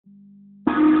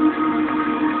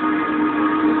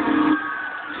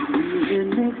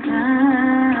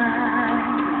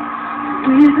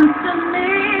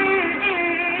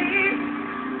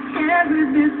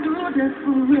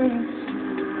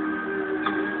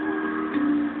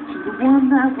One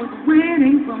that was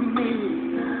waiting for me.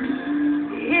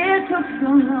 It took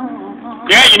so long.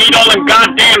 Yeah, you need all them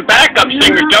goddamn backup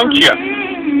singers, don't you?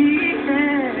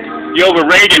 You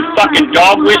overrated fucking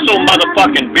dog whistle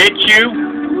motherfucking bitch, you.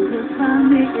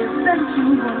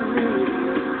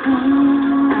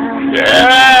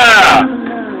 Yeah.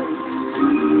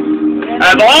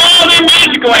 Have all the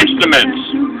musical instruments.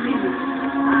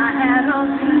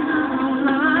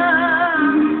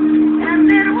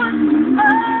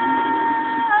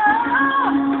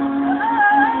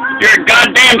 You're a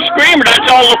goddamn screamer,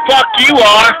 that's all the fuck you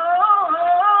are.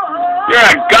 You're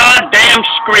a goddamn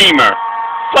screamer.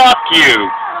 Fuck you.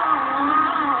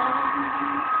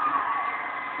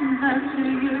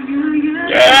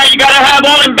 Yeah, you gotta have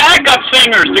all them backup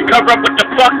singers to cover up what the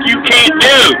fuck you can't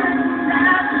do.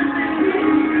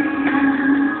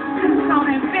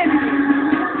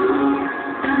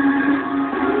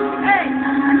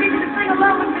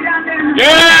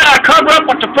 Yeah, cover up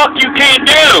what the fuck you can't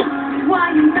do.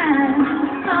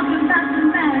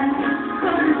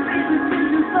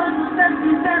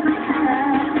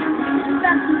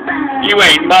 You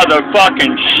ain't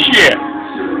motherfucking shit.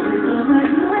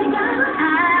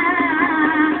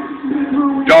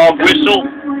 Dog whistle.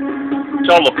 That's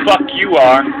all the fuck you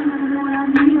are.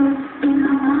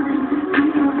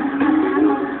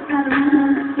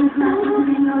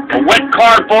 A wet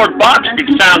cardboard box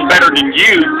could sound better than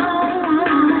you.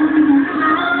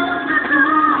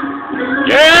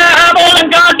 Yeah, have all them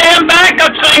goddamn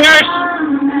backup singers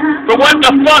for what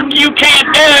the fuck you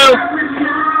can't do.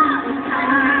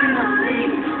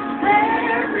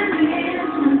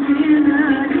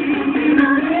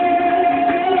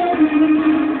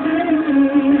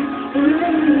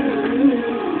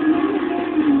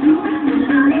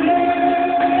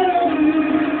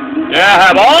 Yeah,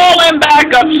 have all them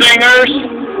backup singers,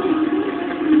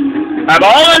 have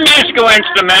all the musical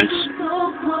instruments,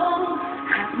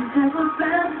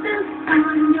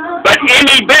 but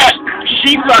Emmy Best,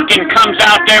 she fucking comes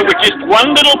out there with just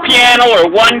one little piano or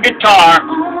one guitar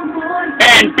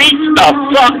and beats the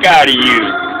fuck out of you.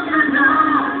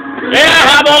 Yeah,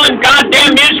 have all them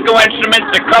goddamn musical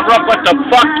instruments to cover up what the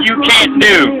fuck you can't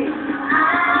do.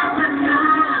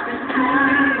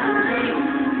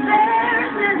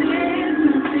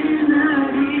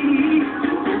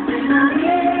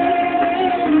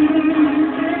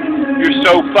 You're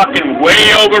so fucking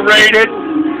way overrated.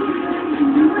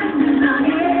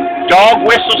 Dog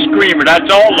whistle screamer,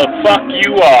 that's all the fuck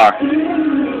you are.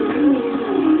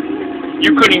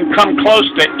 You couldn't even come close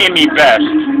to Emmy Best.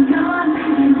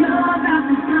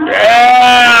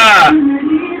 Yeah!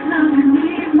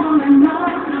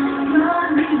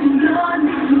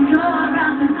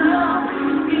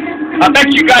 I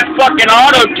bet you got fucking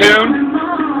auto-tune.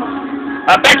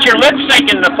 I bet you're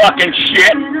lip-syncing the fucking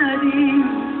shit.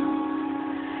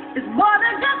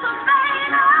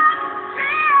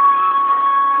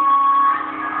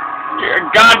 You're a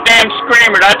goddamn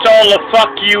screamer, that's all the fuck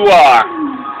you are.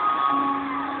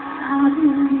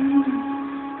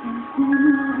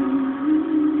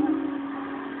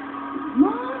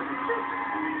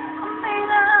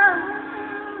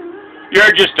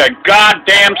 You're just a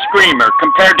goddamn screamer.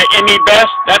 Compared to Emmy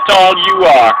Best, that's all you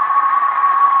are.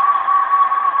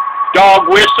 Dog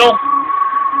whistle.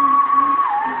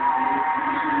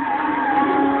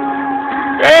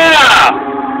 Yeah!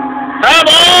 Have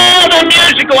all the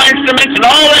musical instruments and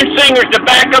all them singers to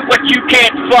back up what you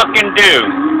can't fucking do.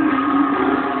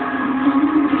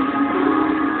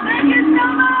 Thank you so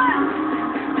much.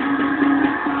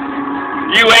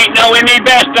 You ain't no Emmy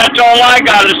Best, that's all I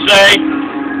gotta say.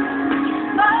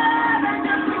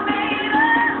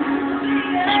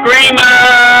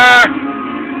 Screamer!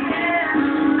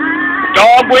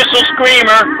 Dog whistle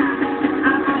screamer.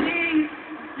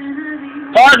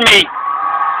 Pardon me.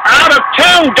 Out of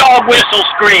tune dog whistle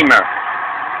screamer.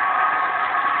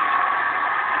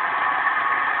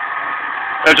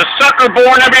 There's a sucker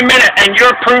born every minute and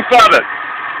you're proof of it.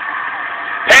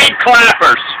 Paid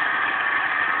clappers.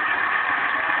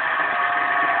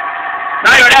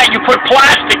 Not only that, you put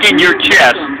plastic in your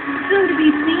chest. Soon to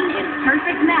be seen in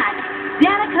Perfect Match,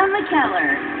 Danica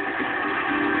McKellar.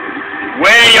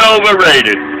 Way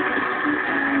overrated.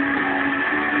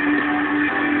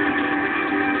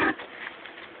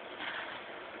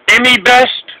 Emmy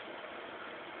Best,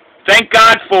 thank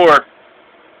God for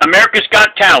America's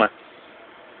Got Talent.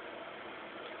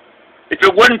 If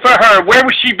it wasn't for her, where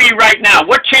would she be right now?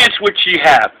 What chance would she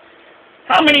have?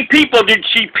 How many people did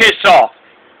she piss off?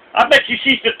 I bet you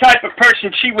she's the type of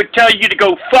person she would tell you to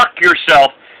go fuck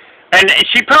yourself. And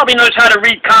she probably knows how to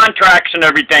read contracts and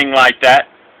everything like that.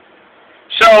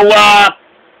 So what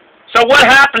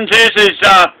happens is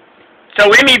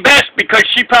so Emmy Best, because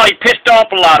she probably pissed off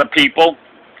a lot of people,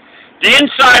 the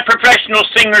inside professional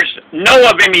singers know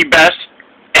of Emmy Best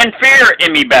and fear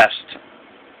Emmy Best.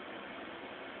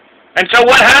 And so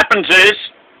what happens is,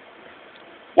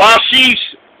 while she's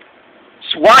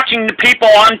watching the people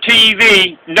on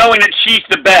TV, knowing that she's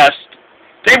the best,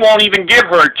 they won't even give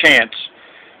her a chance.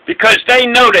 Because they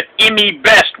know that Emmy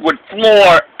Best would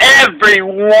floor every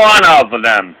one of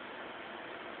them.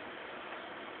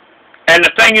 And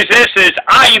the thing is this,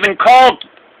 I even called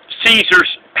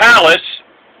Caesar's Palace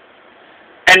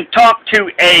and talked to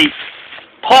a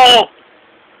Paul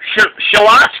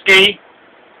Shalotsky.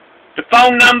 The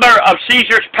phone number of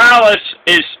Caesar's Palace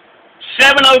is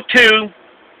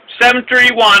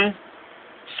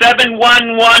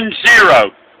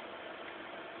 702-731-7110.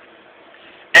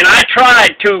 And I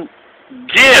tried to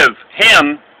give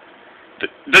him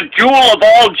the jewel of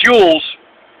all jewels,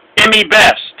 Emmy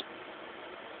Best.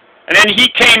 And then he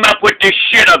came up with this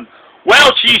shit of,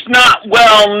 well, she's not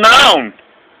well known.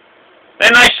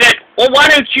 Then I said, well, why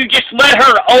don't you just let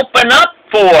her open up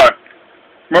for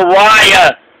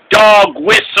Mariah, Dog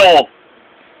Whistle,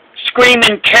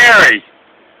 Screaming Carey?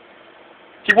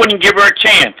 He wouldn't give her a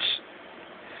chance.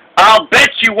 I'll bet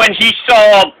you when he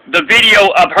saw the video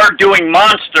of her doing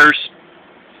Monsters,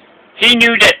 he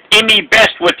knew that Emmy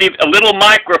Best with a little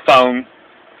microphone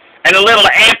and a little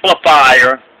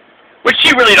amplifier, which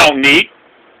she really don't need,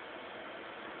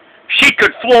 she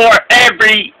could floor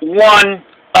every one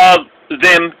of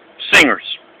them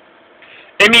singers.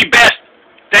 Emmy Best,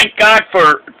 thank God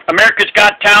for America's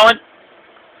Got Talent,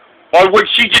 or would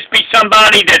she just be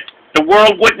somebody that the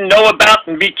world wouldn't know about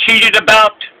and be cheated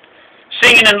about?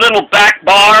 Singing in little back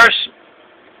bars,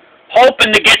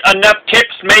 hoping to get enough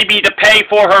tips maybe to pay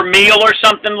for her meal or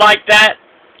something like that,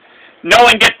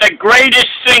 knowing that the greatest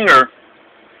singer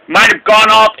might have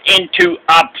gone off into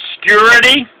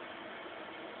obscurity.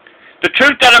 The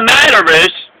truth of the matter is,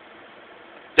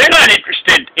 they're not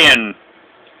interested in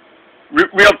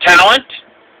real talent.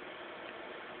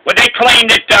 Well, they claim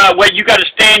that, well, you got to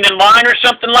stand in line or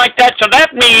something like that. So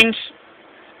that means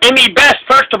Emmy Best,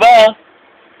 first of all,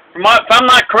 if I'm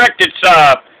not correct, it's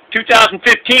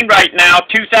 2015 right now.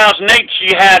 2008,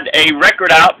 she had a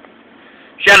record out.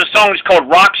 She had a song that's called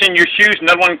Rocks in Your Shoes,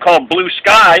 another one called Blue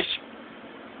Skies.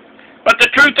 But the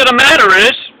truth of the matter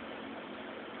is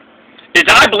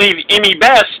I believe Emmy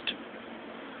Best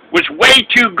was way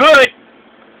too good.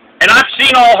 And I've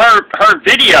seen all her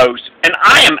videos, and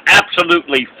I am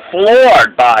absolutely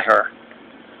floored by her.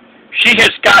 She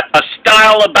has got a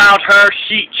style about her.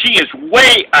 She is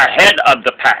way ahead of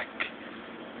the pack.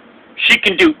 She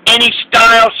can do any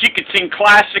style. She can sing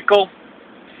classical.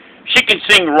 She can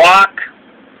sing rock.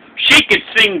 She can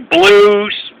sing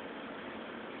blues.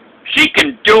 She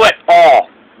can do it all.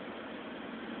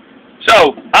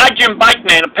 So, I,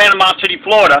 Jimbikeman of Panama City,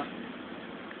 Florida,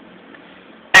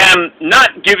 am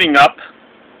not giving up,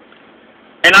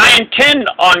 and I intend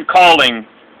on calling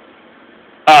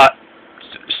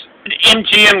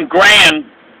MGM Grand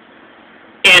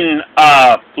in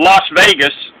Las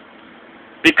Vegas,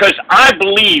 because I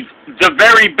believe the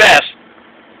very best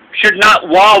should not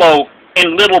wallow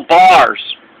in little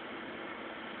bars.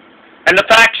 And the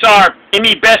facts are,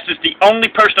 Emmy Best is the only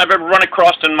person I've ever run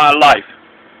across in my life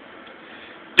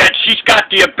that she's got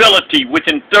the ability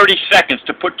within 30 seconds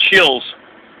to put chills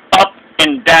up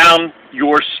and down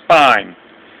your spine.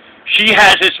 She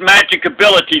has this magic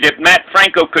ability that Matt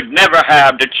Franco could never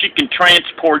have, that she can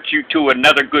transport you to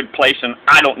another good place, and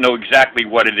I don't know exactly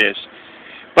what it is.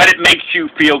 But it makes you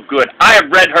feel good. I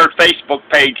have read her Facebook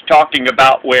page talking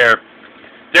about where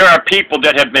there are people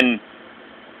that have been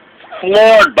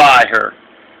floored by her,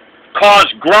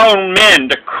 caused grown men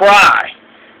to cry,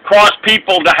 caused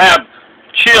people to have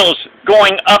chills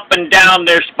going up and down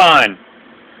their spine.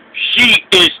 She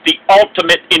is the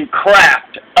ultimate in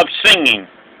craft of singing.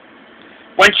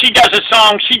 When she does a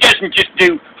song, she doesn't just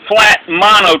do flat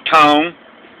monotone,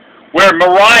 where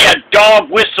Mariah, Dog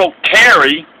Whistle,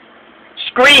 Carey,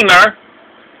 Screamer,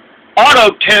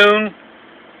 auto-tune,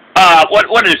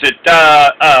 what is it,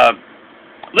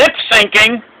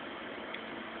 lip-syncing,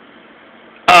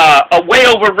 a way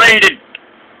overrated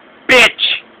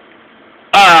bitch,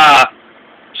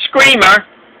 Screamer.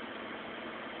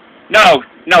 No,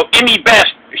 Emmy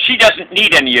Best, she doesn't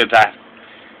need any of that.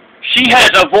 She has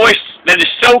a voice that is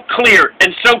so clear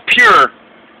and so pure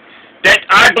that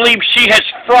I believe she has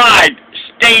fried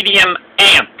stadium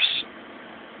amps.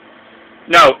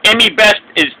 No, Emmy Best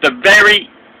is the very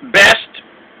best,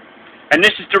 and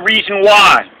this is the reason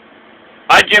why.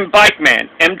 I, Jimbikeman,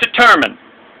 am determined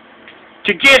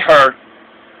to get her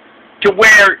to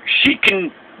where she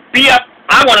can be up.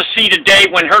 I want to see the day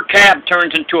when her cab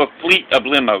turns into a fleet of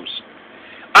limos.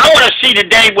 I want to see the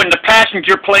day when the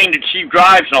passenger plane that she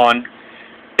drives on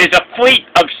is a fleet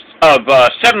of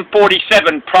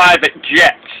 747 private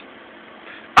jets.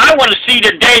 I want to see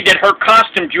the day that her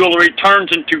costume jewelry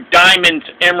turns into diamonds,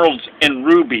 emeralds, and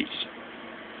rubies.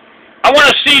 I want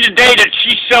to see the day that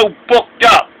she's so booked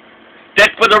up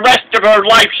that for the rest of her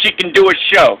life she can do a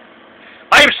show.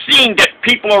 I have seen that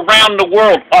people around the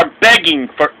world are begging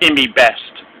for Emmy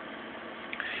Best.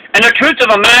 And the truth of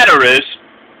the matter is,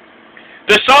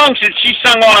 the songs that she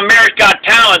sung on America's Got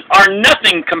Talent are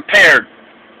nothing compared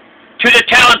to the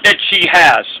talent that she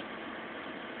has.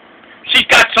 She's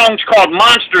got songs called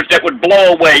Monsters that would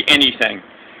blow away anything.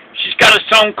 She's got a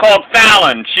song called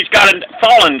Fallen. She's got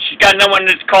another one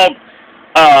that's called,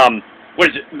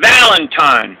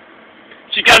 Valentine.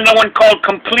 She's got another one called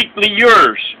Completely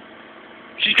Yours.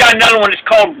 She's got another one that's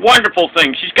called Wonderful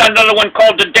Things. She's got another one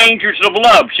called The Dangers of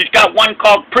Love. She's got one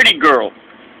called Pretty Girl.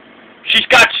 She's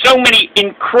got so many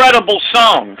incredible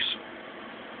songs.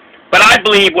 But I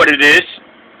believe what it is,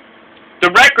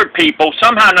 the record people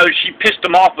somehow know she pissed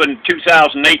them off in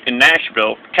 2008 in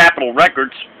Nashville, Capitol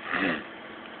Records.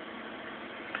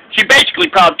 She basically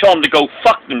probably told them to go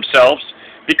fuck themselves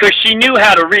because she knew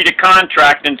how to read a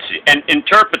contract and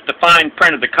interpret the fine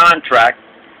print of the contract.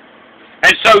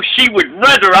 And so she would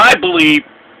rather, I believe,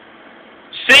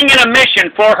 sing in a mission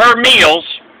for her meals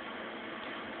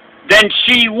than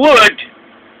she would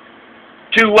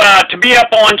to be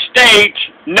up on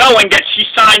stage knowing that she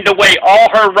signed away all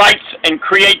her rights and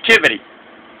creativity.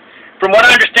 From what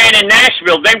I understand in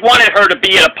Nashville, they wanted her to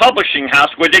be at a publishing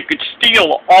house where they could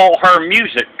steal all her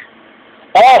music,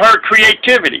 all her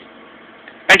creativity,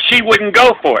 and she wouldn't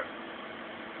go for it.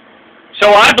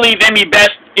 So I believe Emmy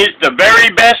Best is the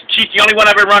very best. She's the only one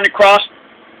I've ever run across.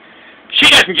 She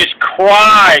doesn't just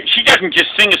cry. She doesn't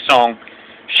just sing a song.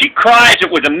 She cries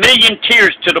it with a million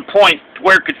tears to the point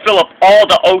where it could fill up all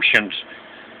the oceans.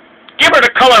 Give her the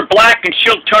color black and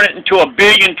she'll turn it into a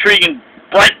billion trillion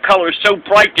bright colors so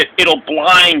bright that it'll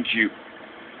blind you.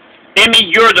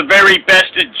 Emmy, you're the very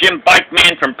best. It's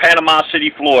Jimbikeman from Panama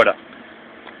City, Florida.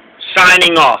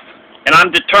 Signing off. And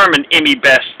I'm determined, Emmy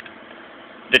Best,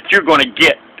 that you're going to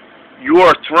get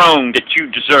your throne that you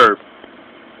deserve.